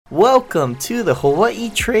Welcome to the Hawaii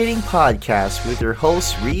Trading Podcast with your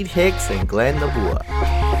hosts Reed Hicks and Glenn Nabua.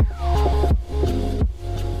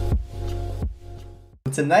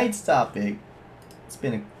 Tonight's topic,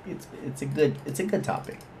 it's a good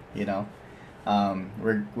topic, you know.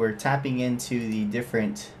 We're tapping into the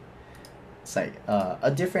different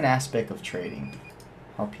a different aspect of trading.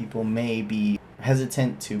 How people may be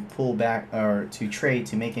hesitant to pull back or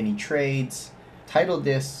to make any trades. Titled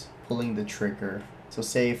this Pulling the Trigger. So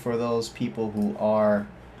say for those people who are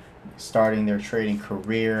starting their trading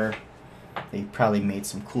career, they probably made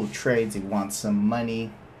some cool trades, they want some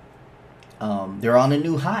money. They're on a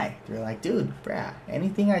new high. They're like, dude, bruh,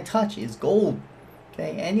 anything I touch is gold.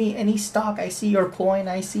 Okay, any stock I see or coin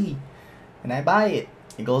I see and I buy it,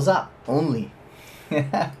 it goes up only.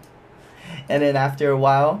 And then after a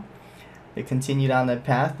while, they continue down that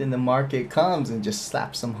path and the market comes and just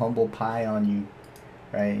slaps some humble pie on you.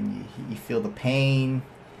 Right, and you feel the pain,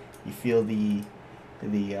 you feel the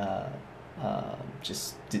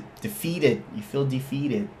defeated. You feel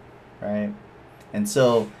defeated, right? And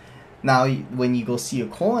so now when you go see a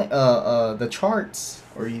coin, the charts,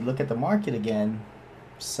 or you look at the market again,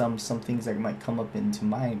 some things that might come up into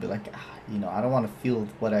mind, but like, I don't want to feel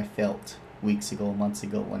what I felt weeks ago, months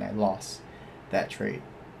ago when I lost that trade.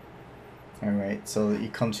 All right, so you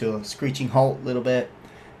come to a screeching halt a little bit.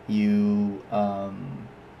 You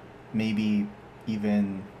maybe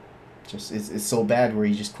even just it's so bad where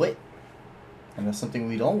you just quit, and that's something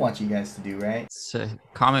we don't want you guys to do, right? It's a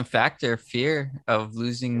common factor, fear of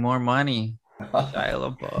losing more money. Shia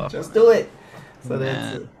LaBeouf. Just do it. So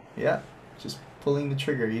Man. that's just pulling the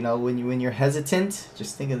trigger. When you're hesitant,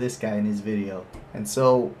 just think of this guy in his video. And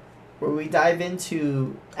so where we dive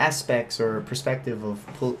into aspects or perspective of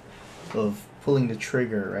pulling the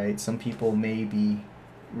trigger, right? Some people may be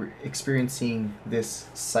experiencing this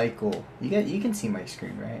cycle. You can see my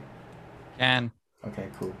screen, right? Can. Okay,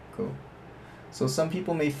 cool. So some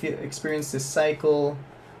people may experience this cycle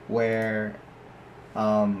where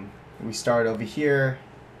we start over here.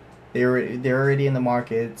 They're already in the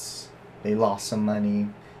markets. They lost some money.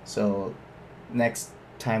 So next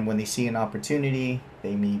time when they see an opportunity,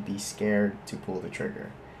 they may be scared to pull the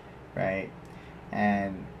trigger, right?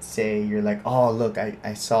 And say you're like, oh, look,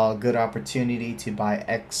 I saw a good opportunity to buy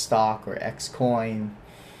X stock or X coin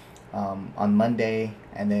on Monday,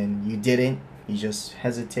 and then you didn't. You just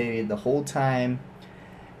hesitated the whole time,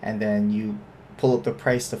 and then you pull up the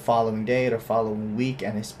price the following day or the following week,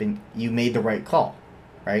 and you made the right call,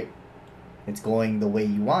 right? It's going the way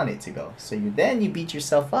you want it to go. So you beat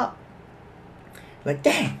yourself up. Like,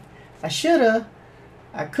 dang, I shoulda,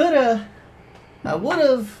 I coulda, I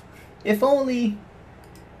would've. If only.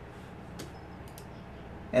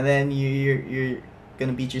 And then you're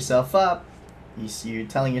gonna beat yourself up. You're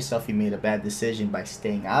telling yourself you made a bad decision by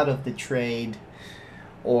staying out of the trade,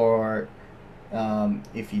 or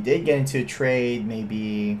if you did get into a trade,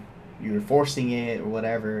 maybe you were forcing it or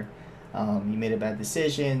whatever. You made a bad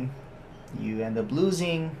decision. You end up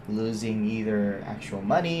losing either actual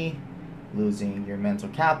money, losing your mental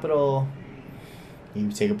capital.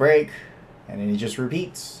 You take a break, and then it just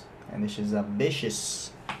repeats. And this is a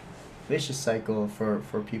vicious cycle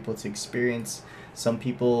for people to experience. Some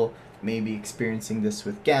people may be experiencing this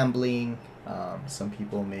with gambling. Some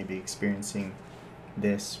people may be experiencing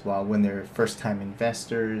this when they're first-time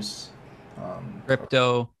investors.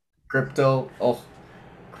 Crypto. Oh,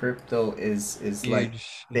 crypto is Huge. like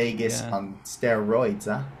Vegas on steroids,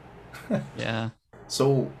 huh? Yeah.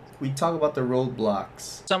 So we talk about the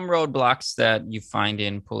roadblocks. Some roadblocks that you find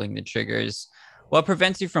in pulling the triggers. What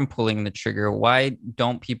prevents you from pulling the trigger? Why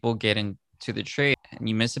don't people get into the trade? And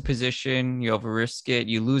you miss a position, you over risk it,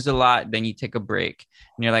 you lose a lot, then you take a break.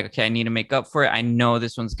 And you're like, okay, I need to make up for it. I know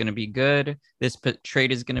this one's going to be good. This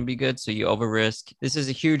trade is going to be good. So you over risk. This is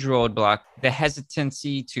a huge roadblock. The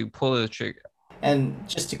hesitancy to pull the trigger. And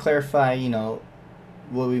just to clarify,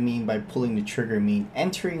 what we mean by pulling the trigger mean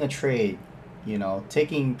entering a trade,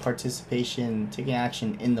 taking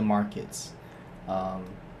action in the markets,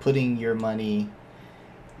 putting your money,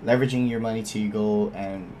 leveraging your money to go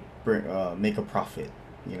and make a profit.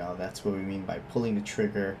 That's what we mean by pulling the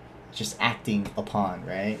trigger. Just acting upon,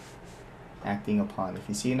 right? Acting upon. If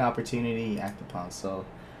you see an opportunity, act upon. So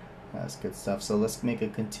that's good stuff. So let's make a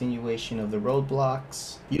continuation of the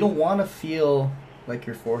roadblocks. You don't want to feel like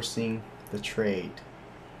you're forcing the trade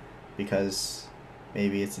because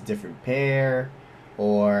maybe it's a different pair,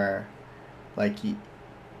 or like you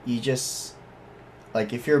just,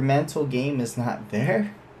 like, if your mental game is not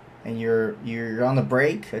there and you're on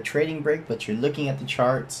a trading break, but you're looking at the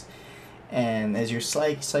charts And as you're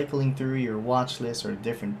cycling through your watch list or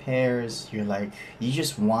different pairs, you're like, you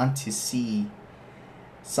just want to see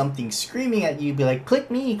something screaming at you, be like, click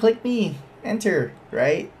me, enter,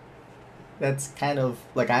 right? That's kind of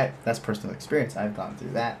like that's personal experience. I've gone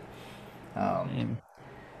through that. Um, Same.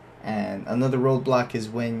 and another roadblock is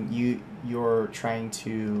when you're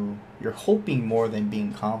hoping more than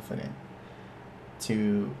being confident.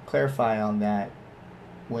 To clarify on that,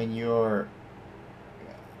 when you're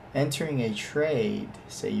entering a trade,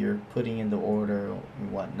 say you're putting in the order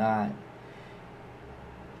and whatnot,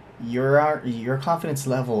 your confidence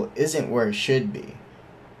level isn't where it should be.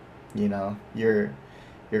 You know, your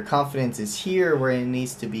confidence is here where it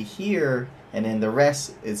needs to be here, and then the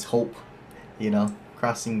rest is hope. You know,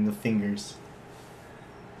 crossing the fingers.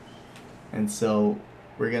 And so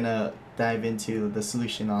we're gonna dive into the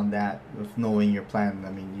solution on that with knowing your plan.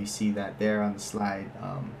 I mean, you see that there on the slide.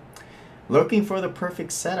 Looking for the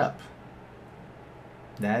perfect setup.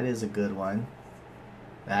 That is a good one.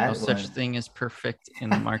 No That such one. thing as perfect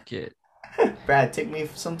in the market. Brad, took me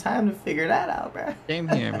some time to figure that out, Brad. Same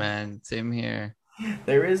here, man. Same here.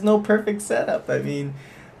 There is no perfect setup. I mean,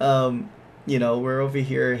 um, we're over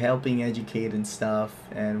here helping educate and stuff,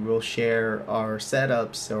 and we'll share our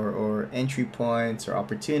setups or entry points or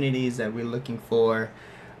opportunities that we're looking for.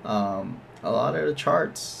 A lot of the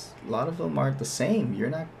charts, a lot of them aren't the same.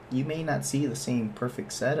 You may not see the same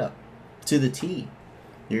perfect setup to the T.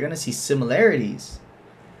 You're gonna see similarities,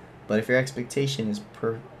 but if your expectation is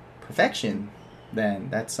perfection, then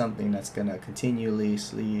that's something that's gonna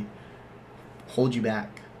continuously hold you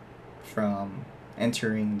back from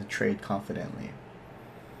entering the trade confidently,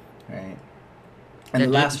 right? And Yeah,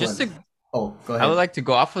 the last just one, to oh, go I would ahead. like to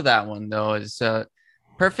go off of that one though. Is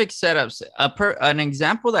perfect setups. An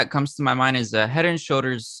example that comes to my mind is a Head and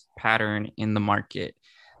Shoulders pattern in the market.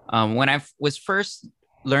 When I was first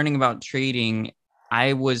learning about trading,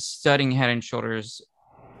 I was studying Head and Shoulders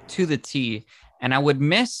to the T, and I would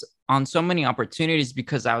miss on so many opportunities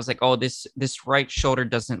because I was like, oh, this right shoulder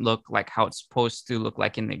doesn't look like how it's supposed to look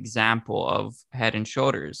like in the example of Head and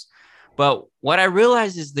Shoulders. But what I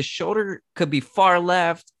realized is the shoulder could be far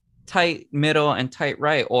left, tight middle, and tight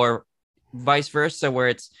right, or vice versa, where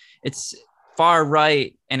it's far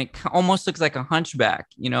right and it almost looks like a hunchback,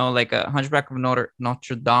 like a hunchback of Notre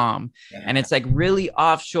Dame. And Yeah. it's like really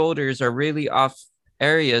off shoulders or really off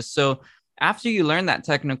areas. So after you learn that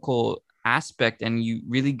technical aspect and you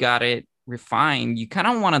really got it refined, you kind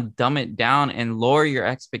of want to dumb it down and lower your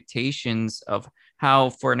expectations of how,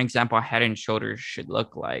 for an example, Head and Shoulders should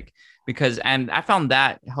look like. And I found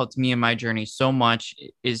that helped me in my journey so much,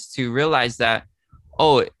 is to realize that,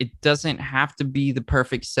 oh, it doesn't have to be the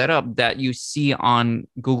perfect setup that you see on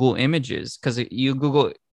Google Images, because you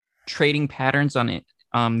Google trading patterns on it,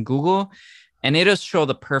 Google, and it'll show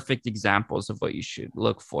the perfect examples of what you should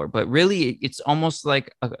look for. But really, it's almost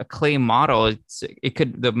like a clay model.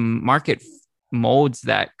 The market molds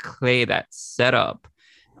that clay, that setup,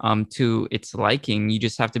 to its liking. You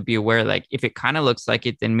just have to be aware, like if it kind of looks like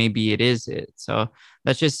it, then maybe it is it. So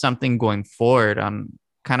that's just something going forward.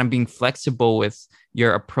 Kind of being flexible with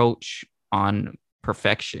your approach on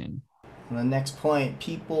perfection. And the next point,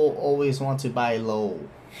 people always want to buy low.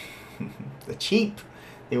 The cheap.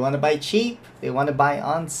 They want to buy cheap. They want to buy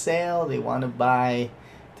on sale. They want to buy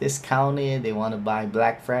discounted. They want to buy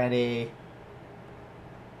Black Friday.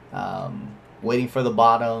 Waiting for the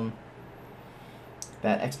bottom.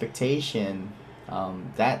 That expectation,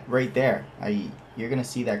 that right there, you're gonna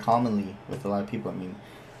see that commonly with a lot of people. I mean,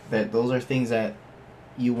 that those are things that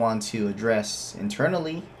you want to address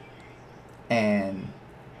internally, and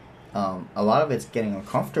a lot of it's getting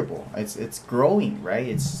uncomfortable. It's growing, right?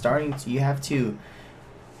 It's starting to. You have to,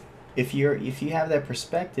 if you have that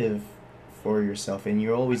perspective for yourself, and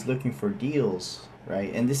you're always looking for deals,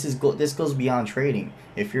 right? And this goes beyond trading.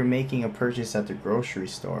 If you're making a purchase at the grocery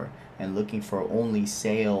store and looking for only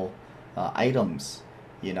sale items,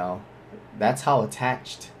 you know, that's how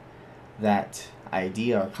attached that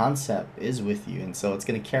idea or concept is with you, and so it's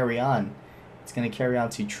going to carry on. It's going to carry on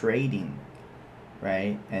to trading,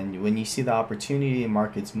 right? And when you see the opportunity,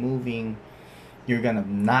 market's moving, you're going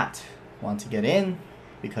to not want to get in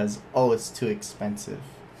because, oh, it's too expensive.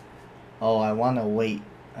 Oh, I want to wait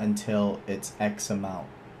until it's X amount.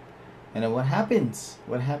 And then what happens?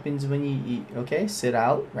 What happens when you okay, sit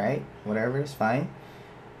out, right? Whatever is fine.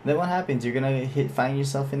 Then what happens? You're gonna find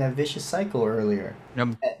yourself in that vicious cycle earlier.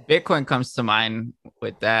 Bitcoin comes to mind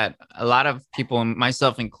with that. A lot of people,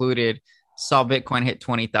 myself included, saw Bitcoin hit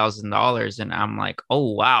 $20,000, and I'm like,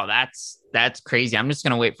 oh wow, that's crazy. I'm just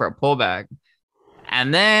gonna wait for a pullback.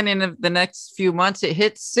 And then in the next few months, it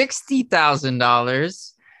hit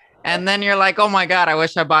 $60,000. And then you're like, oh my God, I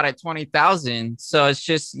wish I bought at 20,000. So it's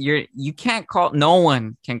just you can't call, no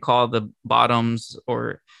one can call the bottoms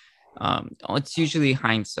or it's usually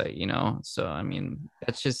hindsight, you know. So I mean,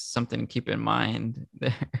 that's just something to keep in mind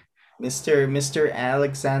there. Mr.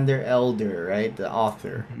 Alexander Elder, right, the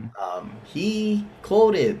author, Mhm. he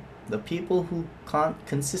quoted the people who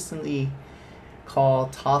consistently call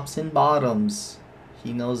tops and bottoms.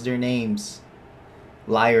 He knows their names.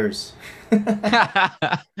 Liars. Yeah.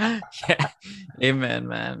 Amen,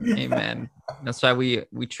 man. Amen. That's why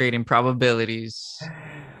we trade in probabilities.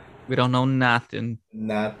 We don't know nothing.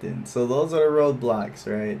 Nothing. So those are the roadblocks,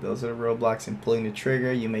 right? Those are the roadblocks in pulling the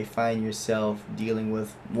trigger. You may find yourself dealing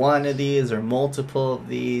with one of these or multiple of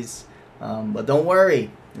these, but don't worry,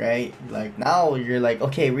 right? Like now you're like,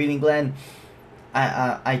 okay, reading Glenn,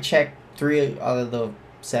 I checked three out of the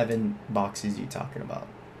seven boxes you're talking about.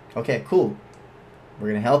 Okay, cool. We're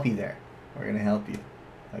gonna help you there. We're gonna help you.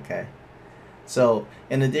 Okay. So,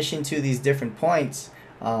 in addition to these different points,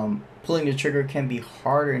 pulling the trigger can be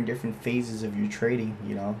harder in different phases of your trading,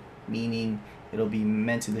 you know, meaning it'll be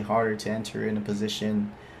mentally harder to enter in a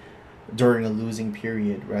position during a losing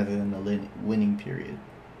period rather than a winning period.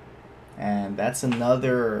 And that's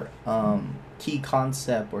another key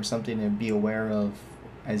concept or something to be aware of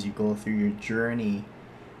as you go through your journey,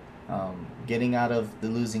 getting out of the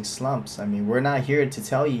losing slumps. I mean, we're not here to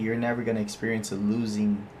tell you you're never going to experience a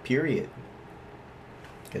losing period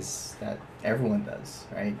because that everyone does,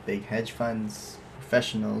 right? Big hedge funds,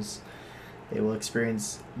 professionals, they will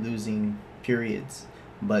experience losing periods,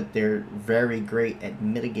 but they're very great at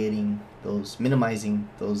minimizing those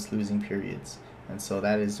losing periods, and so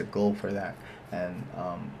that is the goal for that. And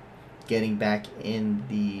getting back in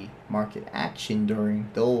the market action during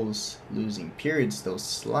those losing periods, those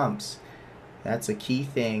slumps, that's a key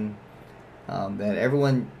thing that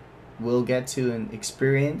everyone will get to and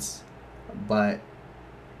experience, but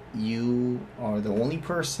you are the only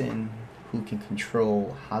person who can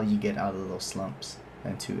control how you get out of those slumps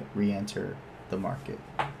and to re-enter the market.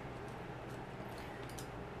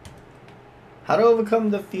 How to overcome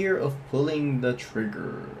the fear of pulling the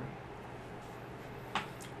trigger.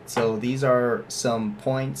 So these are some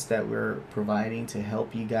points that we're providing to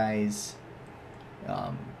help you guys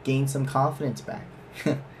gain some confidence back.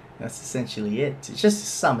 That's essentially it. Just to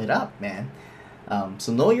sum it up, man.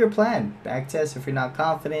 So know your plan. Backtest if you're not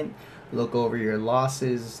confident. Look over your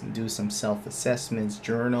losses. Do some self-assessments.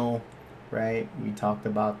 Journal. Right? We talked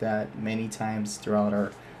about that many times throughout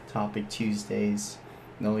our Topic Tuesdays.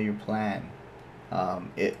 Know your plan.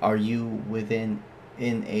 Are you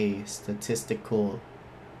in a statistical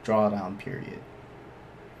drawdown period?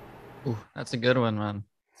 Ooh, that's a good one, man.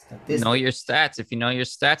 Know Statistic. your stats. If you know your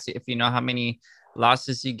stats, if you know how many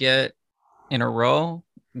losses you get in a row,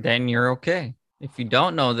 then you're okay. If you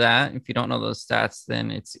don't know that, if you don't know those stats, then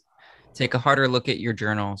it's take a harder look at your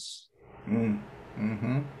journals.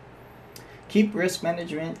 Mm-hmm. Keep risk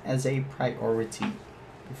management as a priority.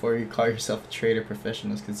 Before you call yourself a trader,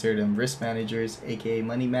 professionals consider them risk managers, aka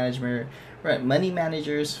money management, right? Money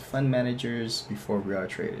managers, fund managers before we are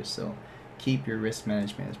traders. So keep your risk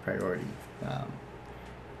management as priority. Um,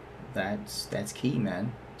 that's key,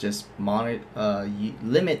 man. Just monitor,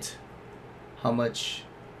 limit how much.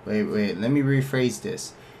 Wait. Let me rephrase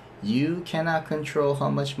this. You cannot control how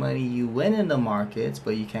much money you win in the markets,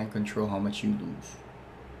 but you can control how much you lose.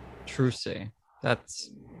 True say. That's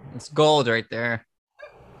that's gold right there.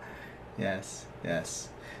 Yes, yes.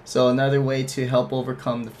 So another way to help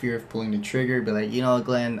overcome the fear of pulling the trigger, be like,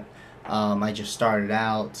 Glenn, I just started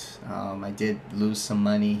out. I did lose some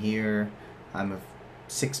money here. I'm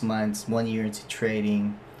 6 months, 1 year into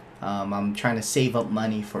trading. I'm trying to save up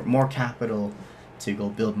money for more capital to go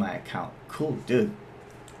build my account. Cool, dude.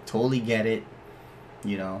 Totally get it.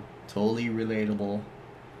 Totally relatable.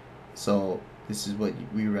 So this is what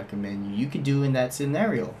we recommend you can do in that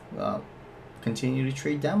scenario. Continue to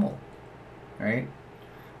trade demo, right?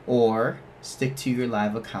 Or stick to your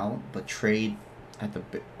live account but trade at the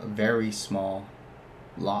very small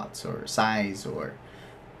lots or size or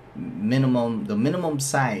the minimum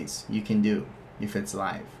size you can do if it's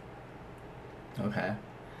live. Okay.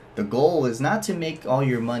 The goal is not to make all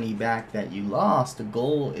your money back that you lost. The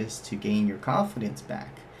goal is to gain your confidence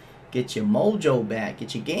back. Get your mojo back.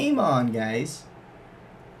 Get your game on, guys.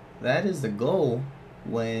 That is the goal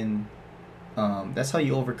when that's how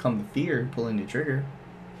you overcome the fear pulling the trigger.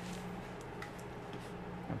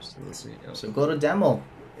 Absolutely. So go to demo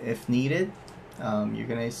if needed. You're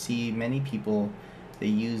gonna see many people they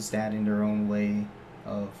use that in their own way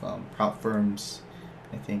of prop firms.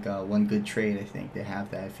 I think one good trade. I think they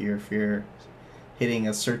have that if you're hitting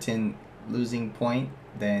a certain losing point,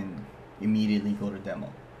 then immediately go to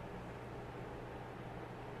demo.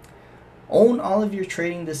 Own all of your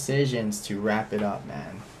trading decisions to wrap it up,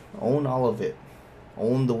 man. Own all of it.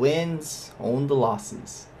 Own the wins, own the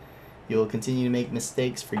losses. You will continue to make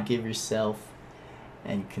mistakes, forgive yourself,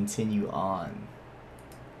 and continue on.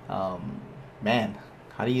 Man,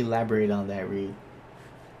 how do you elaborate on that, Reed?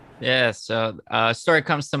 Yeah, so a story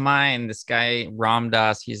comes to mind. This guy Ram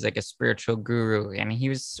Dass, he's like a spiritual guru, and he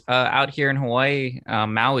was out here in Hawaii,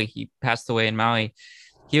 Maui. He passed away in Maui.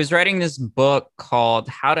 He was writing this book called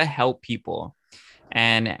How to Help People,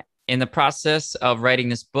 and in the process of writing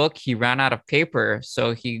this book, he ran out of paper.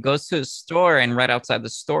 So he goes to a store, and right outside the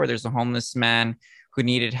store, there's a homeless man who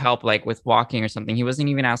needed help, like with walking or something. He wasn't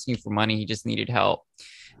even asking for money; he just needed help.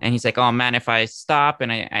 And he's like, oh man, if I stop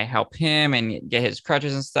and I help him and get his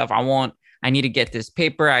crutches and stuff, I need to get this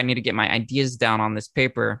paper. I need to get my ideas down on this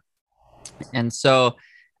paper. And so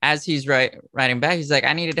as he's writing back, he's like,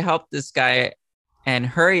 I needed to help this guy and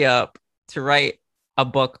hurry up to write a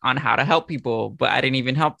book on how to help people, but I didn't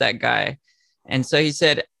even help that guy. And so he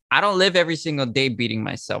said, I don't live every single day beating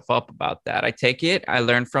myself up about that. I take it, I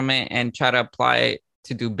learn from it, and try to apply it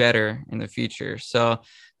to do better in the future. So,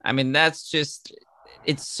 I mean, that's just,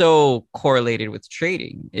 it's so correlated with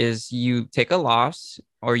trading is you take a loss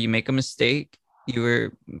or you make a mistake, you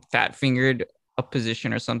were fat fingered a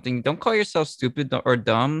position or something. Don't call yourself stupid or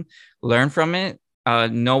dumb. Learn from it.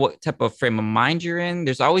 Know what type of frame of mind you're in.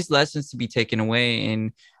 There's always lessons to be taken away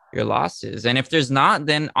in your losses. And if there's not,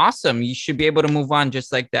 then awesome. You should be able to move on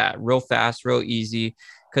just like that, real fast, real easy.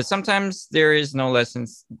 Because sometimes there is no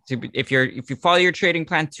lessons to be, if you follow your trading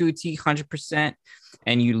plan to a T 100%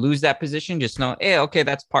 and you lose that position, just know, hey, okay,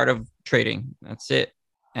 that's part of trading. That's it.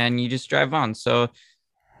 And you just drive on. So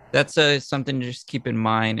that's something to just keep in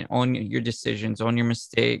mind. Own your decisions, own your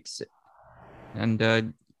mistakes, and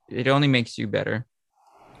it only makes you better.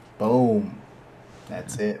 Boom.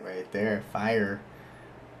 That's it right there. Fire.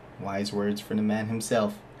 Wise words from the man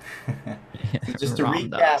himself. So just to Ram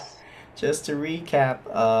recap, Dass.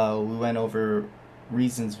 we went over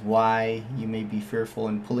reasons why you may be fearful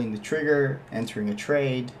in pulling the trigger, entering a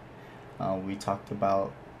trade. We talked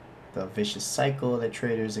about the vicious cycle that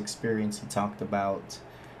traders experience. We talked about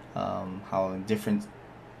how in different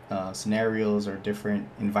scenarios or different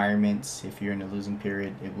environments, if you're in a losing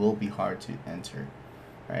period, it will be hard to enter,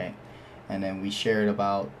 right? And then we shared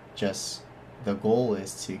about just the goal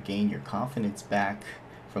is to gain your confidence back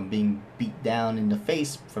from being beat down in the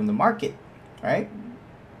face from the market, right?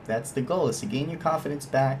 That's the goal, is to gain your confidence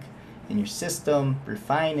back in your system,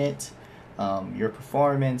 refine it, your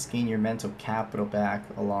performance, gain your mental capital back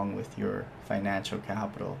along with your financial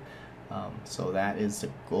capital. So that is the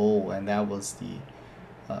goal, and that was the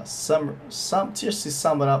some just to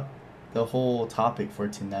sum it up, the whole topic for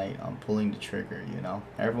tonight on pulling the trigger. You know,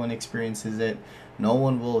 everyone experiences it. No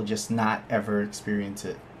one will just not ever experience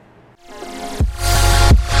it.